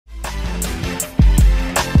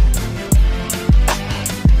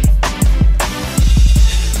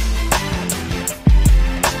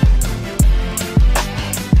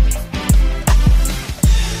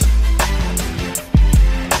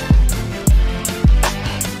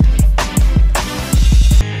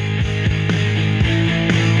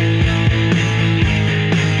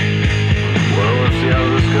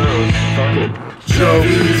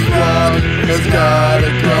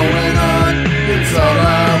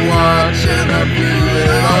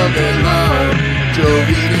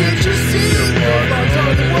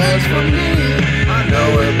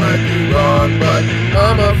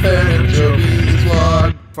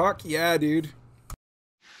Fuck yeah, dude.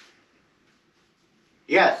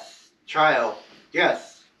 Yes. Trial.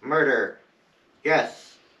 Yes. Murder.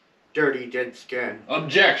 Yes. Dirty dead skin.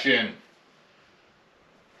 Objection.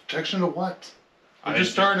 Objection to what? I'm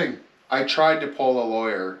just starting. I tried to pull a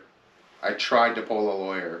lawyer.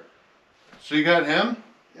 So you got him?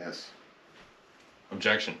 Yes.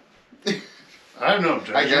 Objection. I have no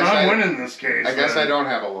objection. I'm winning this case. I guess I don't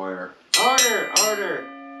have a lawyer. Order.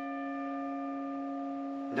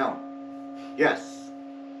 No. Yes.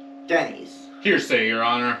 Denny's. Hearsay, Your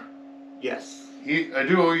Honor. Yes. I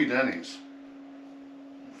do owe you Denny's.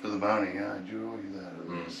 For the bounty, yeah, I do owe you that at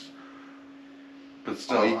least. But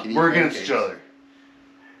still, we're against each other.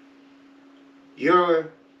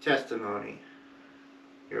 Your testimony.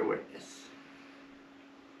 Your witness.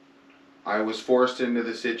 I was forced into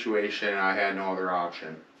the situation. I had no other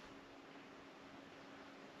option.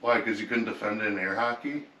 Why? Because you couldn't defend it in air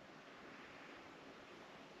hockey?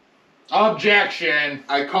 Objection.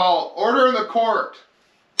 I call order in the court.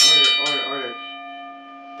 Order.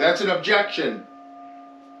 That's an objection.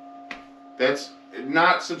 That's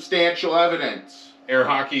not substantial evidence. Air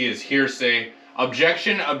hockey is hearsay.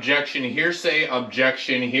 Objection, hearsay,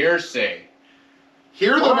 objection, hearsay.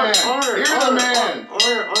 Hear the man.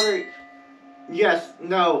 Order. Yes,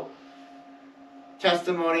 no.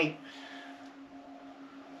 Testimony.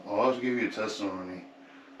 I'll give you a testimony.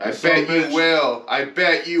 I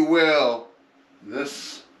bet you will.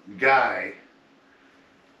 This guy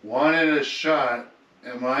wanted a shot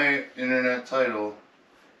at my internet title,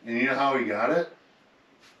 and you know how he got it?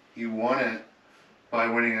 He won it by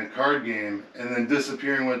winning a card game and then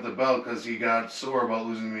disappearing with the belt because he got sore about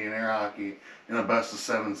losing to me in air hockey in a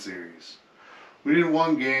best-of-7 series. We did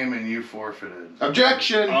one game and you forfeited.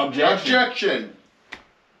 Objection.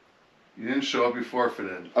 You didn't show up, you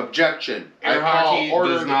forfeited. Objection. Air hockey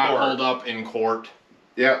does not hold up in court.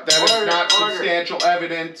 Yeah, that is not substantial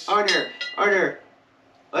evidence. Order.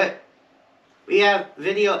 What? We have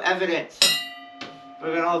video evidence.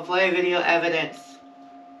 We're gonna play video evidence.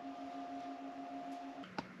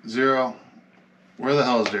 Zero, where the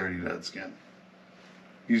hell is Dirty Deadskin?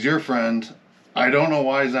 He's your friend. I don't know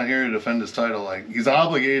why he's not here to defend his title. Like, he's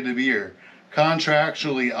obligated to be here.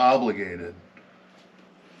 Contractually obligated.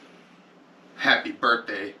 Happy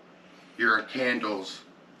birthday. Your candles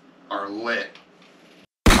are lit.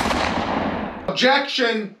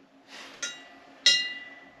 Objection!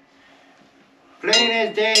 Plain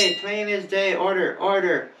as day.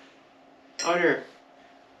 Order.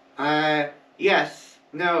 Yes.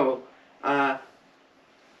 No.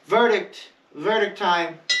 Verdict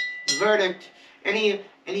time. Verdict.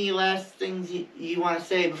 Any last things you want to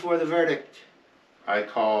say before the verdict? I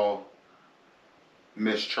call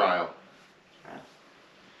mistrial.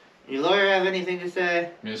 Your lawyer have anything to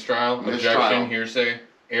say? Mistrial, objection, hearsay,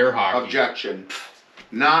 air hockey. Objection.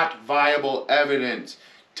 Not viable evidence.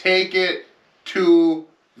 Take it to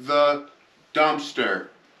the dumpster.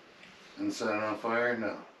 And set it on fire?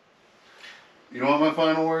 No. You want my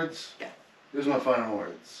final words? Yeah. Here's my final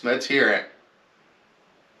words. Let's hear it.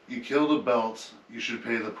 You killed a belt, you should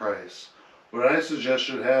pay the price. What I suggest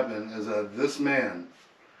should happen is that this man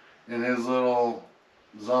and his little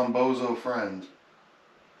Zombozo friend,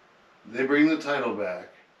 they bring the title back,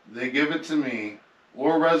 they give it to me,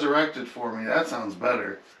 or resurrect it for me. That sounds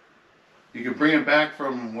better. You could bring it back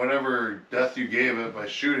from whatever death you gave it by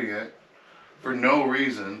shooting it for no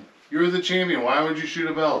reason. You're the champion. Why would you shoot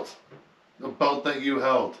a belt? A belt that you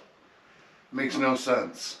held. Makes no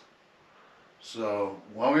sense. So,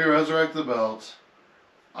 when we resurrect the belt,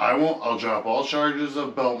 I'll drop all charges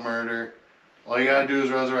of belt murder. All you gotta do is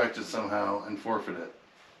resurrect it somehow and forfeit it.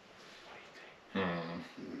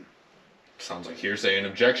 Sounds like hearsay and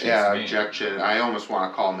objections Yeah, to me. objection. I almost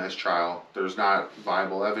want to call mistrial. There's not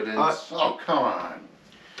viable evidence. Oh, come on.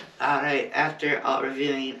 Alright, after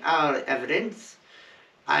reviewing all the evidence,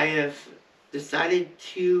 I have decided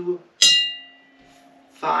to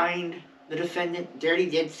find the defendant Dirty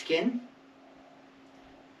Deadskin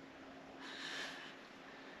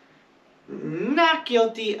not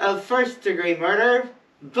guilty of first-degree murder,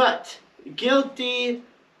 but guilty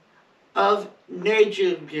of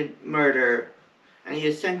negligent murder, and he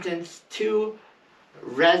is sentenced to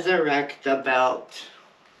resurrect the belt.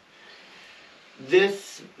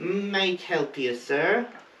 This might help you, sir.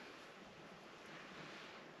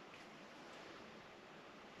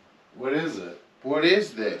 What is it? What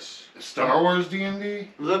is this? Star Wars D&D?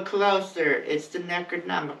 Look closer. It's the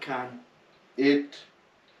Necronomicon. It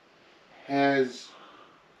has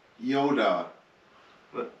Yoda.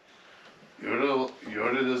 What?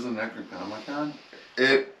 Yoda does the Necronomicon?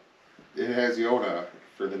 It has Yoda.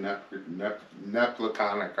 for the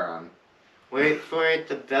Nepliconicon. Wait for it.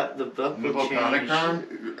 The book will change.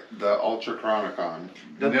 The Ultrachronicon.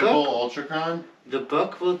 Nipple Ultracon? The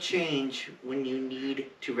book will change when you need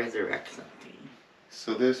to resurrect something.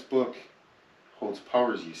 So this book holds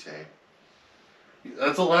powers, you say?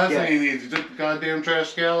 That's the last thing he needs. He took the goddamn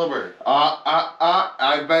Trashcalibur.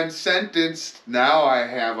 I've been sentenced. Now I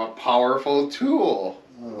have a powerful tool.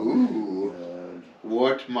 Oh Ooh. God.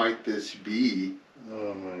 What might this be?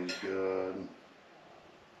 Oh my God.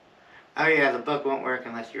 Oh yeah, the book won't work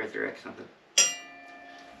unless you resurrect something.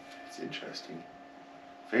 It's interesting.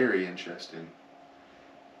 Very interesting.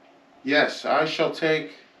 Yes, I shall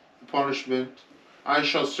take the punishment. I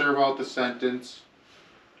shall serve out the sentence.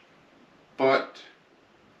 But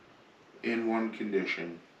in one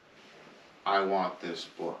condition. I want this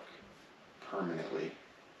book permanently.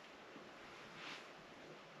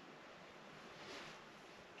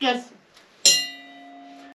 Yes.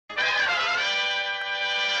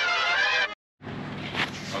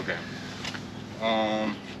 Okay.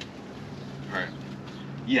 Alright.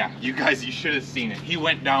 Yeah, you guys, you should have seen it. He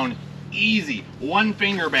went down easy. One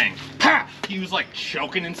finger bang. Ha! He was like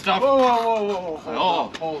choking and stuff. Whoa.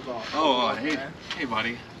 Hold on. Hey,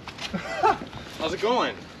 buddy. How's it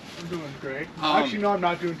going? I'm doing great. Actually, no, I'm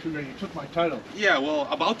not doing too great. You took my title. Yeah, well,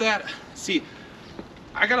 about that, see,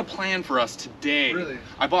 I got a plan for us today. Really?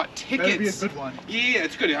 I bought tickets. Better be a good one. Yeah,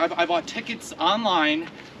 it's good. I bought tickets online.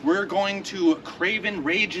 We're going to Kraven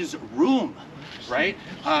Rage's room, right?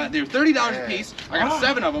 They're $30 a piece. I got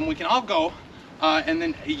 7 of them. We can all go, and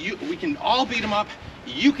then we can all beat him up.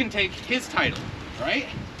 You can take his title, right?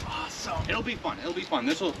 Awesome. It'll be fun. It'll be fun.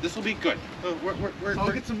 This will be good.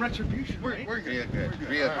 I'll get some retribution. Right? We're good. Real good.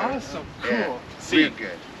 Real good. Awesome. Cool. Yeah. See, Real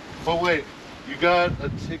good. But wait, you got a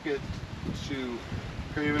ticket to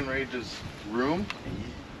Kraven Rage's room?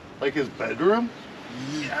 Like his bedroom?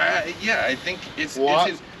 yeah, I think it's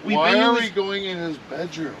his. Why are we going in his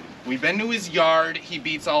bedroom? We've been to his yard. He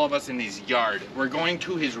beats all of us in his yard. We're going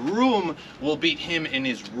to his room. We'll beat him in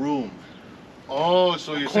his room. Oh,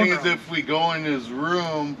 so you're saying as if we go in his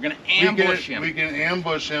room, We're gonna ambush him. We can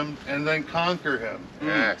ambush him and then conquer him.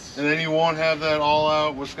 Yes. And then you won't have that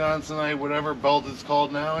all-out Wisconsinite, whatever belt it's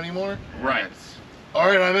called now anymore? Right. All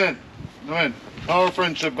right, I'm in. Power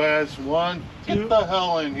friendship, guys. Get the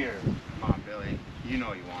hell in here. Come on, Billy. You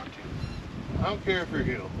know you want to. I don't care if you're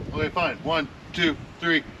heel. Okay, fine. 1, 2,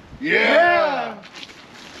 3. Yeah!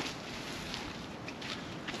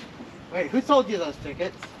 Wait, who sold you those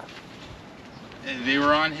tickets? They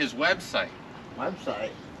were on his website. Website.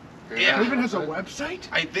 Yeah. Kraven has a website?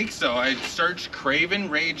 I think so. I searched Kraven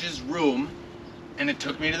Rage's room, and it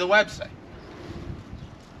took me to the website.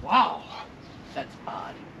 Wow. That's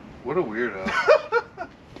odd. What a weirdo.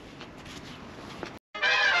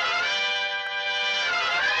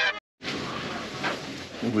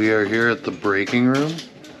 We are here at the breaking room.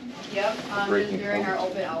 Yep, just during our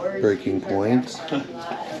open hours. Breaking Point.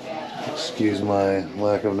 Excuse my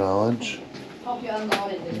lack of knowledge. Help you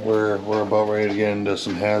unload it. We're about ready to get into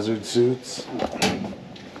some hazard suits.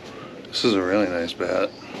 This is a really nice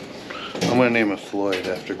bat. I'm gonna name it Floyd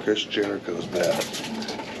after Chris Jericho's bat.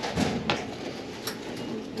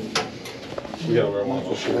 You gotta wear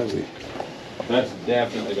one. Chevy. That's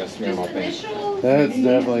definitely gonna smear my paint. That's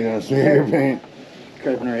definitely gonna smear your paint.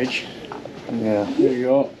 Kraven Rage. Yeah. There you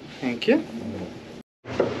go. Thank you.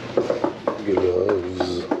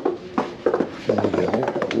 Gloves. There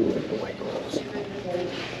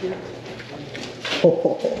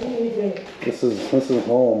we go. This is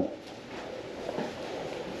home.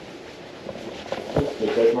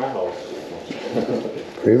 Looks like my house.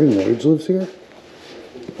 Kraven Rage lives here?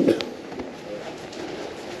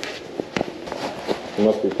 He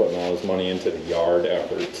must be putting all his money into the yard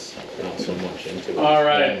efforts, not so much into it. All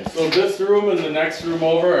right, so this room and the next room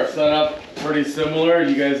over are set up pretty similar.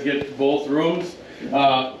 You guys get both rooms.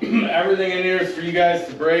 Everything in here is for you guys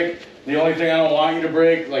to break. The only thing I don't want you to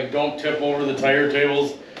break, like don't tip over the tire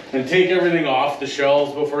tables and take everything off the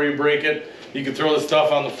shelves before you break it. You can throw the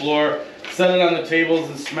stuff on the floor, set it on the tables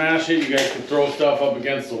and smash it. You guys can throw stuff up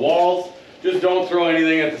against the walls. Just don't throw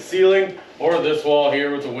anything at the ceiling or this wall here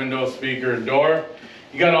with the window, speaker, and door.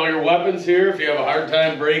 You got all your weapons here. If you have a hard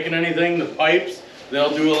time breaking anything, the pipes, they'll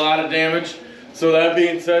do a lot of damage. So that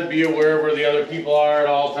being said, be aware where the other people are at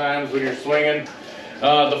all times when you're swinging.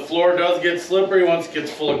 The floor does get slippery once it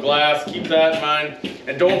gets full of glass. Keep that in mind.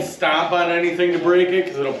 And don't stomp on anything to break it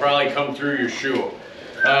because it'll probably come through your shoe.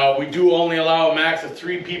 We do only allow a max of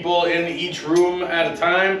 3 people in each room at a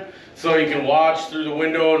time. So you can watch through the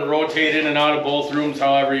window and rotate in and out of both rooms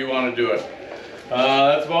however you want to do it.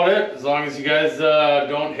 That's about it. As long as you guys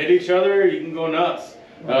don't hit each other, you can go nuts.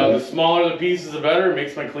 The smaller the pieces, the better. It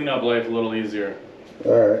makes my cleanup life a little easier.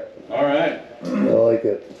 Alright, All right. I like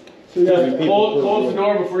it. Just close the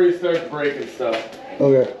door before you start breaking stuff.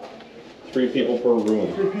 Okay. 3 people per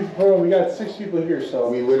room. 3 people per room. We got 6 people here, so.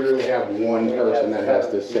 We literally have one person that has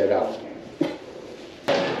to sit up.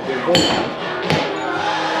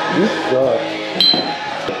 This sucks.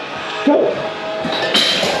 Go!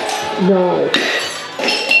 No.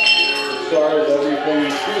 Stars, everything.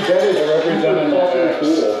 That is representing the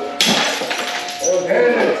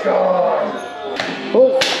And it's gone!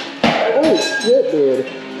 Oh shit, dude.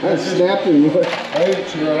 That snapped in you. I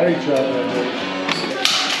hate you, that bitch.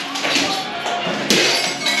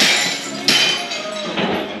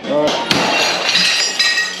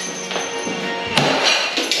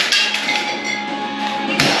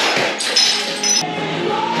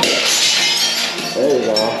 There you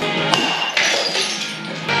go.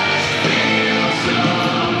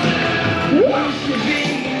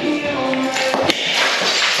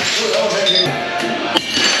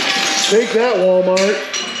 Take that, Walmart.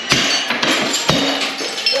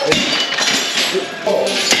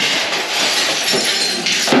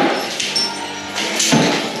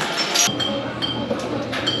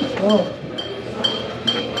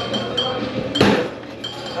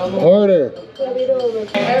 Harder.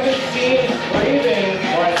 I haven't seen Kraven,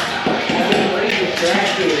 but I've been pretty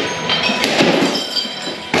distracted.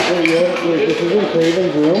 Wait, this isn't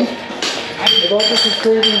Kraven's room? I thought this was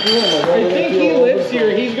Kraven's room. I think he lives here.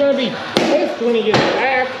 He's gonna be pissed when he gets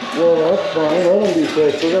back. Well, that's fine. Let him be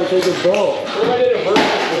pissed. We're gonna take his belt. We're ready to burn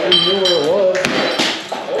If he knew where it was.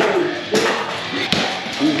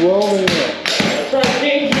 He's welding it. I'm trying to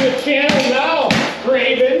change you a channel now,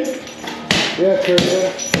 Kraven. Yeah,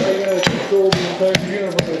 Kraven. How are you gonna control the entire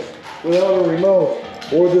universe without a remote?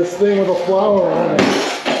 Or this thing with a flower on it?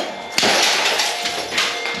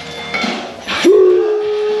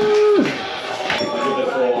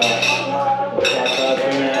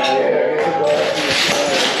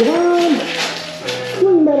 Come on!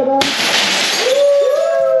 Swing, better back.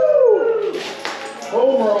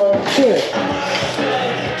 Home run! Shit.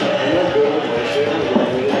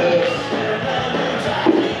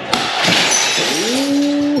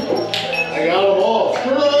 I got them all.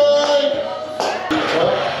 Strike!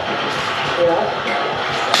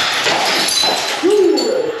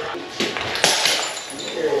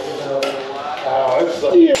 Oh, it's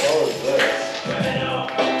such a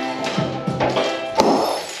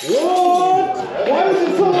What? Why is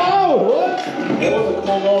it so loud? What? That was a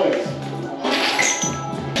cool noise.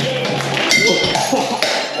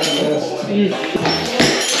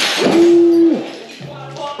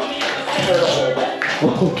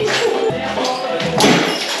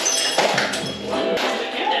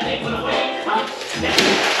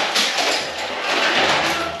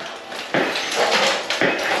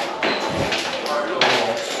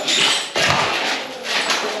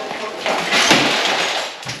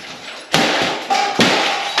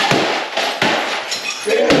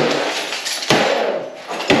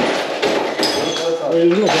 Wait,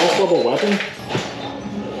 isn't a gas level weapon?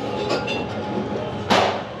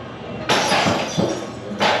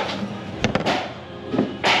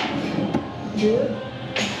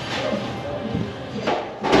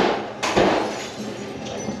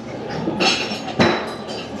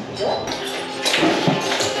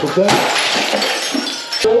 What's that?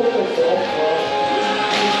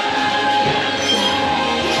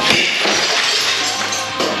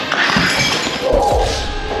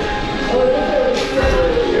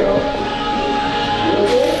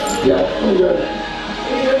 Yeah, I'm good.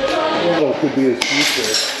 That could be his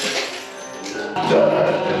future.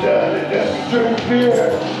 Drink beer.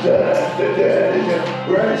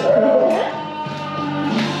 Raise hell.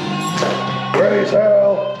 Raise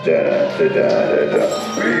hell. Be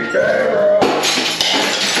better.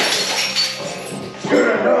 Good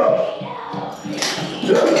enough.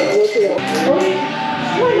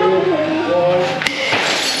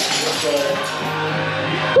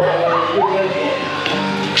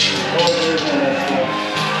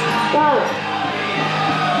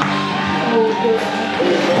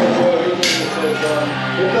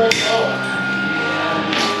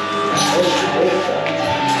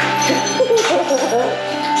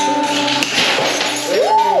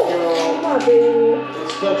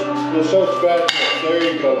 The such badness. There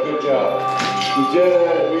you go. Good job. We did it.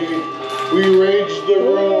 We raged the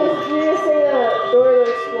room. You're gonna say that door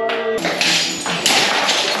that's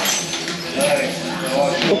Nice.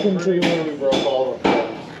 Welcome to the movie, bro. All the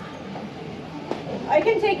films. I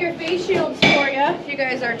can take your face shields for you if you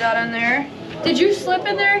guys are done in there. Did you slip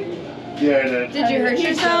in there? Yeah, I did. Did you hurt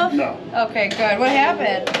yourself? No. Okay, good. What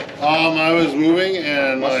happened? I was moving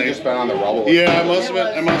and Must have just been on the rubble. Yeah, I must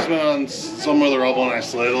have been on some of the rubble and I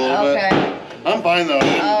slid a little bit. Okay. I'm fine though.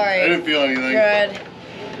 I didn't feel anything. Good.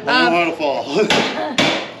 I don't know how to fall.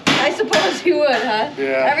 I suppose you would, huh?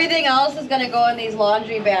 Yeah. Everything else is gonna go in these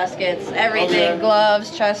laundry baskets. Everything, Okay.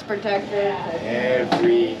 gloves, chest protectors.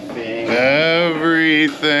 Everything.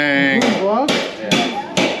 Everything.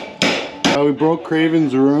 Yeah. We broke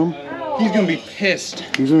Kraven's room. He's gonna be pissed.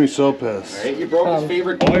 He's gonna be so pissed. Right? You broke his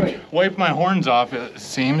favorite toy. Wipe my horns off, it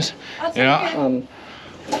seems. I'll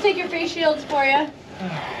take your face shields for you.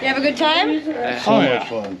 You have a good time? So much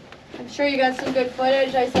fun. I'm sure you got some good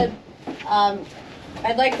footage. I said,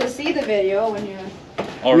 I'd like to see the video when you.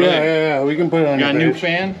 Oh, really? Yeah. We can put it on You got a your new page.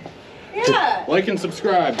 fan? Yeah. Like and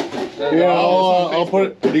subscribe. Yeah, I'll put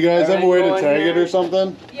it. Do you guys have a way to tag it or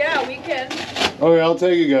something? Yeah, we can. Okay, I'll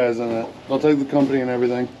tag you guys in it. I'll tag the company and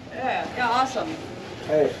everything. Yeah, awesome.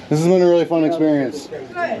 This has been a really fun experience.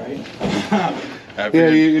 Good. Yeah,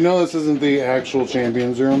 you know this isn't the actual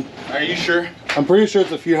champions room. Are you sure? I'm pretty sure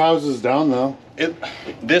it's a few houses down though.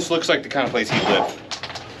 This looks like the kind of place he'd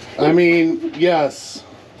live. I mean, yes.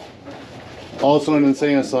 Also an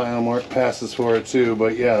insane asylum passes for it too,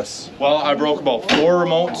 but yes. Well, I broke about 4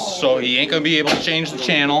 remotes, so he ain't gonna be able to change the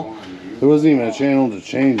channel. There wasn't even a channel to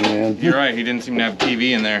change, man. You're right, he didn't seem to have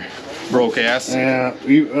TV in there. Broke ass. Yeah,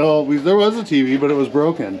 there was a TV, but it was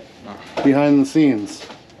broken behind the scenes.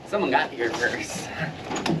 Someone got here first.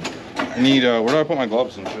 I need, where do I put my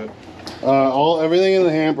gloves and shit? Everything in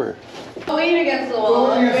the hamper. Lean against the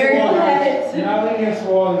wall. Very quiet. Not leaning against the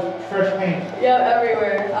wall, fresh paint. Yep,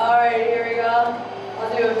 everywhere. All right, here we go.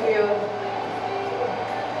 I'll do a few.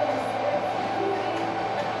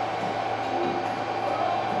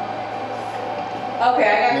 Okay,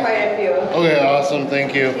 I got quite a few. Okay, awesome,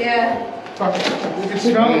 thank you. Yeah. You can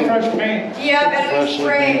smell the fresh paint. Yep, and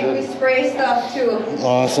Freshly we spray stuff too.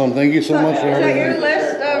 Awesome, thank you so much for Is that your everything.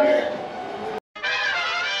 list of?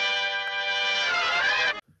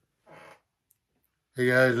 Hey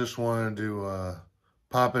guys, just wanted to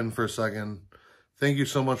pop in for a second. Thank you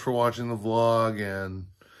so much for watching the vlog and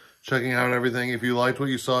checking out everything. If you liked what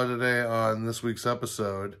you saw today on this week's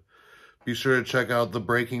episode, be sure to check out the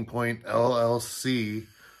Breaking Point LLC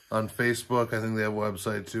on Facebook. I think they have a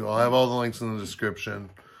website too. I'll have all the links in the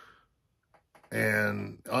description.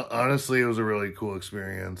 And honestly, it was a really cool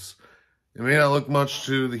experience. It may not look much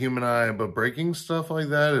to the human eye, but breaking stuff like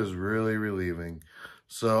that is really relieving.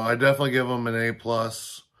 So I definitely give them an A+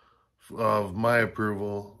 of my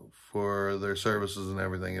approval for their services and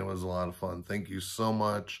everything. It was a lot of fun. Thank you so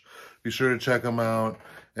much. Be sure to check them out.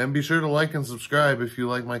 And be sure to like and subscribe if you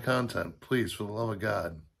like my content. Please, for the love of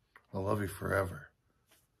God. I love you forever.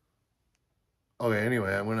 Okay,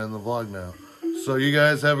 anyway, I'm going to end the vlog now. So you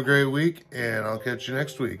guys have a great week, and I'll catch you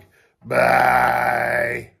next week.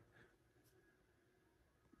 Bye.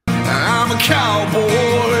 I'm a cowboy.